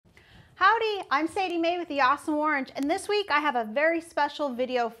Howdy, I'm Sadie Mae with The Awesome Orange, and this week I have a very special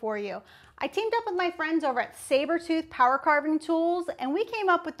video for you. I teamed up with my friends over at Saburrtooth Power Carving Tools, and we came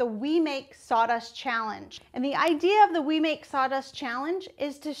up with the We Make Sawdust Challenge. And the idea of the We Make Sawdust Challenge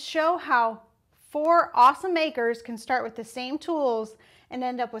is to show how 4 awesome makers can start with the same tools and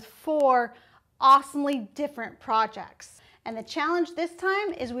end up with 4 awesomely different projects. And the challenge this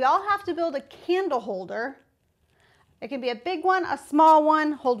time is we all have to build a candle holder. It can be a big one, a small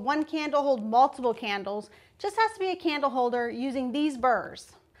one, hold 1 candle, hold multiple candles. Just has to be a candle holder using these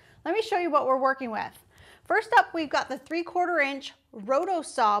burrs. Let me show you what we're working with. First up, we've got the 3/4 inch roto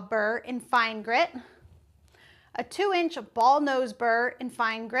saw burr in fine grit, a 2-inch ball nose burr in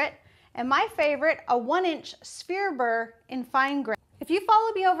fine grit, and my favorite, a 1-inch sphere burr in fine grit. If you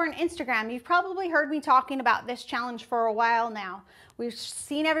follow me over on Instagram, you've probably heard me talking about this challenge for a while now. We've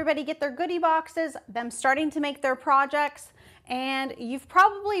seen everybody get their goodie boxes, them starting to make their projects, and you've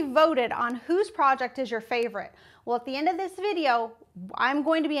probably voted on whose project is your favorite. Well, at the end of this video, I'm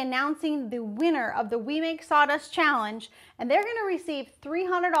going to be announcing the winner of the We Make Sawdust Challenge, and they're going to receive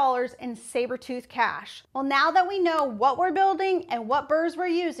 $300 in Saburrtooth cash. Well, now that we know what we're building and what burrs we're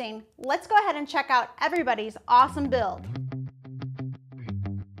using, let's go ahead and check out everybody's awesome build.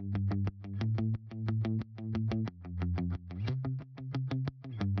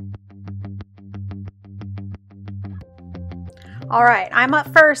 All right, I'm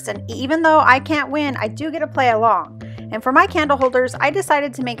up first, and even though I can't win, I do get to play along. And for my candle holders, I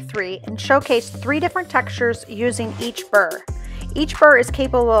decided to make 3 and showcase 3 different textures using each burr. Each burr is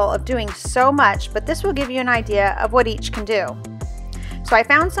capable of doing so much, but this will give you an idea of what each can do. So I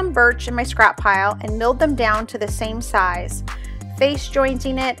found some birch in my scrap pile and milled them down to the same size, face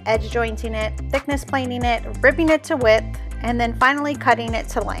jointing it, edge jointing it, thickness planing it, ripping it to width, and then finally cutting it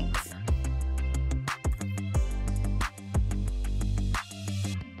to length.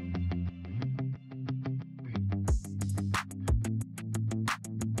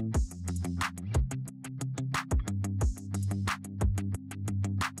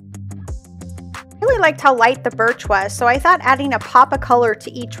 I really liked how light the birch was, so I thought adding a pop of color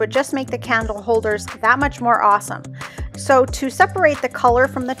to each would just make the candle holders that much more awesome. So to separate the color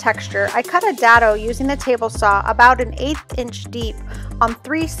from the texture, I cut a dado using the table saw about an 1/8 inch deep on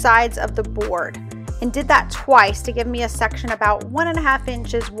 3 sides of the board, and did that twice to give me a section about 1.5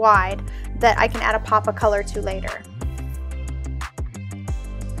 inches wide that I can add a pop of color to later.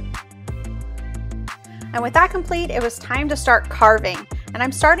 And with that complete, it was time to start carving. And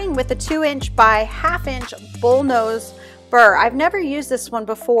I'm starting with a 2-inch by 1/2 inch bull nose burr. I've never used this one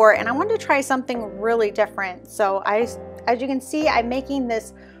before, and I wanted to try something really different. So as you can see, I'm making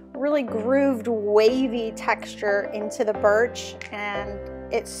this really grooved, wavy texture into the birch, and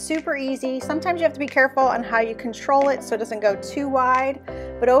it's super easy. Sometimes you have to be careful on how you control it so it doesn't go too wide,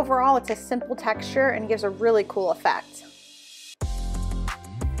 but overall it's a simple texture and gives a really cool effect.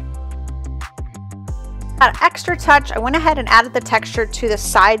 An extra touch, I went ahead and added the texture to the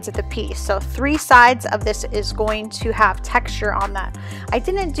sides of the piece. So 3 sides of this is going to have texture on that. I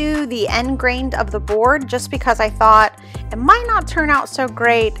didn't do the end grain of the board just because I thought it might not turn out so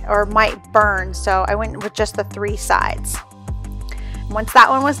great or might burn. So I went with just the 3 sides. Once that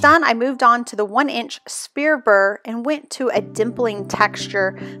one was done, I moved on to the 1-inch spear burr and went to a dimpling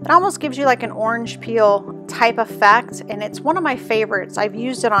texture that almost gives you like an orange peel type effect, and it's one of my favorites. I've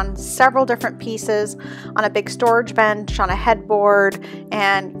used it on several different pieces, on a big storage bench, on a headboard,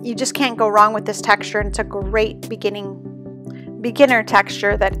 and you just can't go wrong with this texture, and it's a great beginner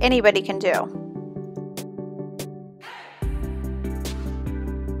texture that anybody can do.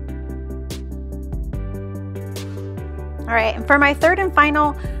 All right, and for my 3rd and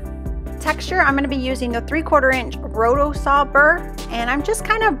final texture, I'm going to be using the 3/4 inch roto saw burr, and I'm just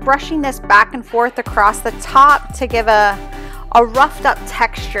kind of brushing this back and forth across the top to give a roughed up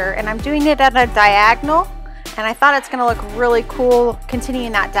texture, and I'm doing it at a diagonal, and I thought it's going to look really cool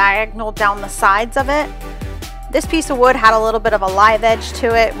continuing that diagonal down the sides of it. This piece of wood had a little bit of a live edge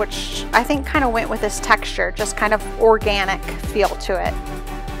to it, which I think kind of went with this texture, just kind of organic feel to it.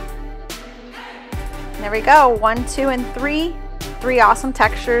 There we go, 1, 2, and 3. 3 awesome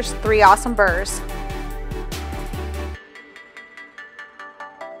textures, 3 awesome burrs.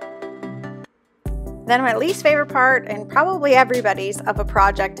 Then my least favorite part, and probably everybody's, of a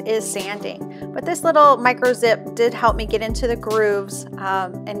project is sanding. But this little micro zip did help me get into the grooves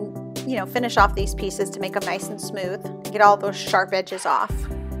and finish off these pieces to make them nice and smooth, get all those sharp edges off.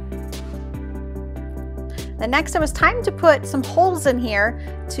 Then next, it was time to put some holes in here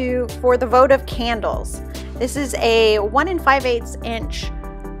for the votive candles. This is a 1 5/8 inch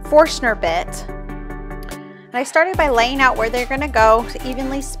Forstner bit. And I started by laying out where they're gonna go to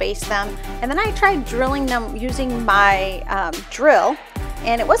evenly space them. And then I tried drilling them using my drill,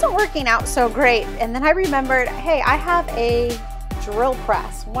 and it wasn't working out so great. And then I remembered, hey, I have a drill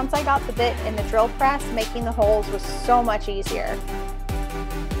press. Once I got the bit in the drill press, making the holes was so much easier.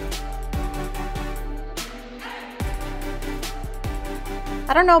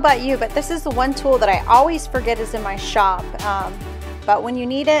 I don't know about you, but this is the one tool that I always forget is in my shop. But when you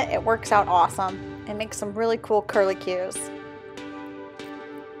need it, it works out awesome. It makes some really cool curlicues.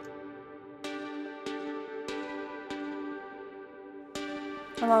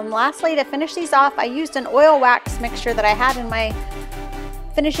 And lastly, to finish these off, I used an oil wax mixture that I had in my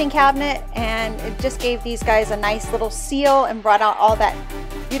finishing cabinet, and it just gave these guys a nice little seal and brought out all that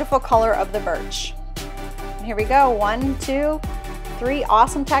beautiful color of the birch. And here we go, 1, 2, 3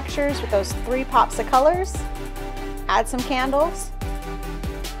 awesome textures with those 3 pops of colors. Add some candles.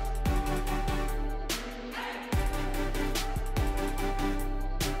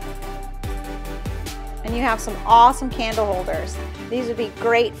 And you have some awesome candle holders. These would be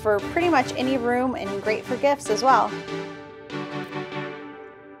great for pretty much any room and great for gifts as well.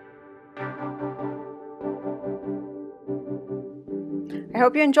 I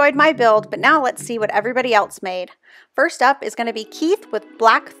hope you enjoyed my build, but now let's see what everybody else made. First up is going to be Keith with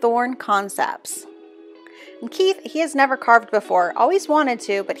Blackthorn Concepts. And Keith, he has never carved before, always wanted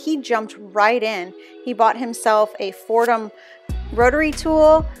to, but he jumped right in. He bought himself a Fordham rotary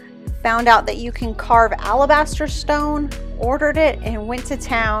tool, found out that you can carve alabaster stone, ordered it, and went to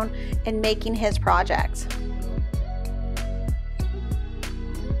town in making his project.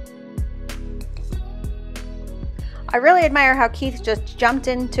 I really admire how Keith just jumped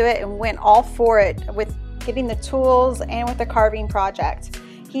into it and went all for it with getting the tools and with the carving project.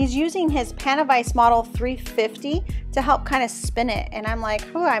 He's using his Panavice Model 350 to help kind of spin it, and I'm like,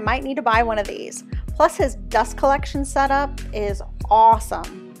 oh, I might need to buy one of these. Plus his dust collection setup is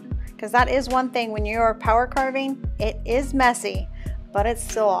awesome, because that is one thing when you're power carving, it is messy, but it's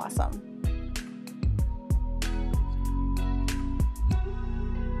still awesome.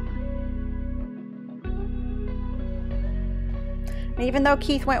 And even though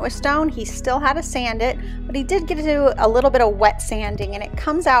Keith went with stone, he still had to sand it, but he did get to do a little bit of wet sanding, and it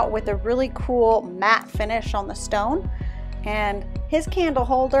comes out with a really cool matte finish on the stone. And his candle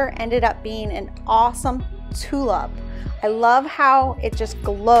holder ended up being an awesome tulip. I love how it just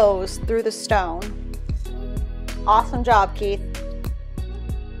glows through the stone. Awesome job, Keith.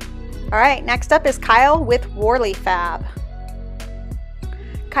 All right, next up is Kyle with Worley Fab.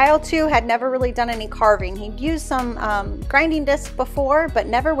 Kyle too had never really done any carving. He'd used some grinding discs before, but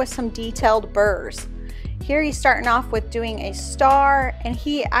never with some detailed burrs. Here he's starting off with doing a star, and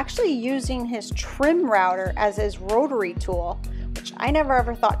he actually using his trim router as his rotary tool, which I never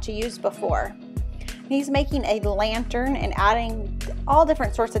ever thought to use before. He's making a lantern and adding all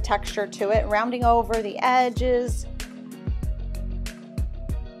different sorts of texture to it, rounding over the edges,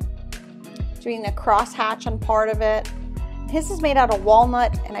 doing a crosshatch on part of it. His is made out of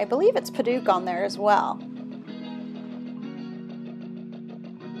walnut, and I believe it's Paduke on there as well.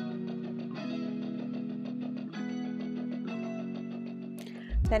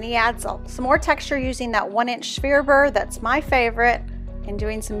 Then he adds some more texture using that 1-inch sphere burr, that's my favorite, and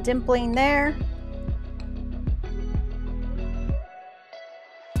doing some dimpling there.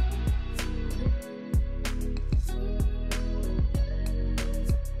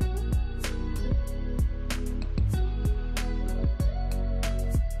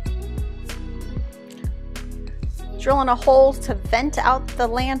 Drilling a hole to vent out the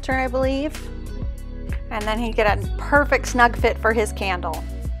lantern, I believe. And then he'd get a perfect snug fit for his candle.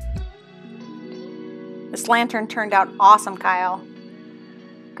 This lantern turned out awesome, Kyle.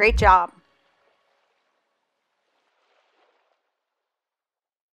 Great job.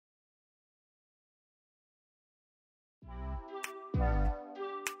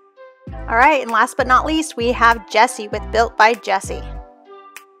 All right, and last but not least, we have Jessie with Built by Jessie.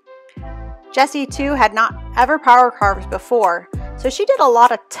 Jessie too had not ever power carved before, so she did a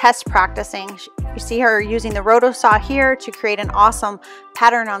lot of test practicing. You see her using the roto saw here to create an awesome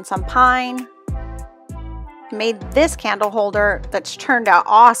pattern on some pine. Made this candle holder that's turned out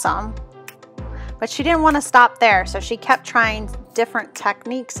awesome, but she didn't want to stop there, so she kept trying different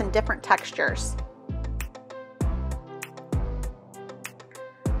techniques and different textures.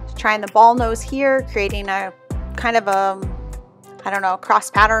 She's trying the ball nose here, creating a kind of a, I don't know, cross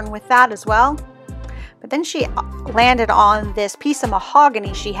pattern with that as well. But then she landed on this piece of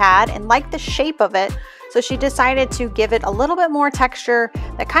mahogany she had and liked the shape of it, so she decided to give it a little bit more texture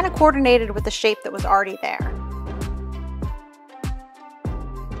that kind of coordinated with the shape that was already there.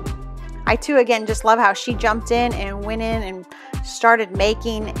 I too, again, just love how she jumped in and went in and started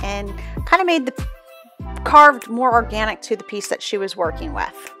making and kind of made the carved more organic to the piece that she was working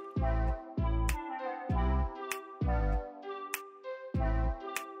with.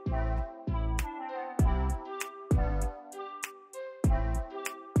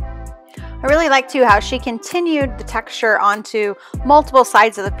 I really like too how she continued the texture onto multiple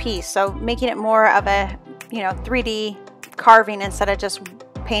sides of the piece, so making it more of a 3D carving instead of just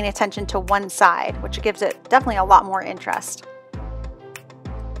paying attention to one side, which gives it definitely a lot more interest.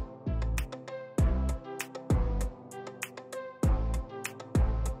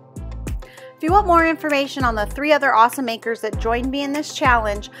 If you want more information on the 3 other awesome makers that joined me in this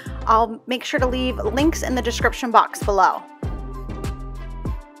challenge, I'll make sure to leave links in the description box below.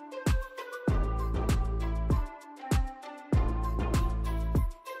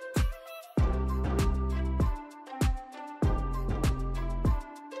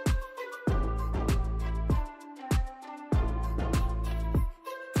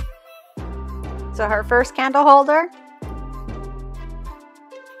 So her first candle holder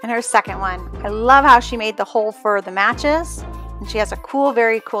and her second one. I love how she made the hole for the matches, and she has a cool,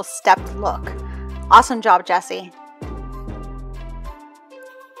 very cool stepped look. Awesome job, Jessie.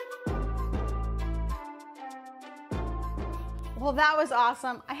 Well, that was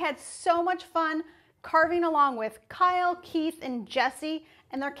awesome. I had so much fun carving along with Kyle, Keith, and Jessie,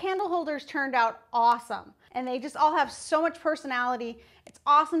 and their candle holders turned out awesome. And they just all have so much personality. It's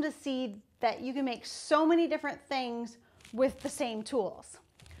awesome to see that you can make so many different things with the same tools.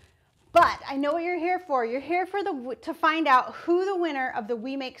 But I know what you're here for. You're here for to find out who the winner of the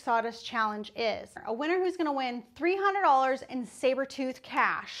We Make Sawdust Challenge is. A winner who's gonna win $300 in Saburrtooth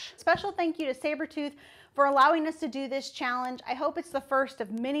cash. Special thank you to Saburrtooth for allowing us to do this challenge. I hope it's the first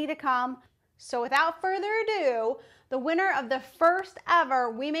of many to come. So without further ado, the winner of the first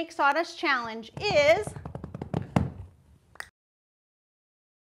ever We Make Sawdust Challenge is...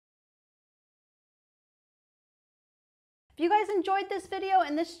 If you guys enjoyed this video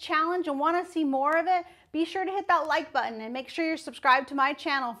and this challenge and want to see more of it, be sure to hit that like button and make sure you're subscribed to my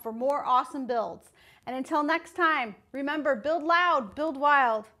channel for more awesome builds. And until next time, remember, build loud, build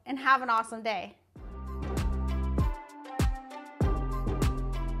wild, and have an awesome day.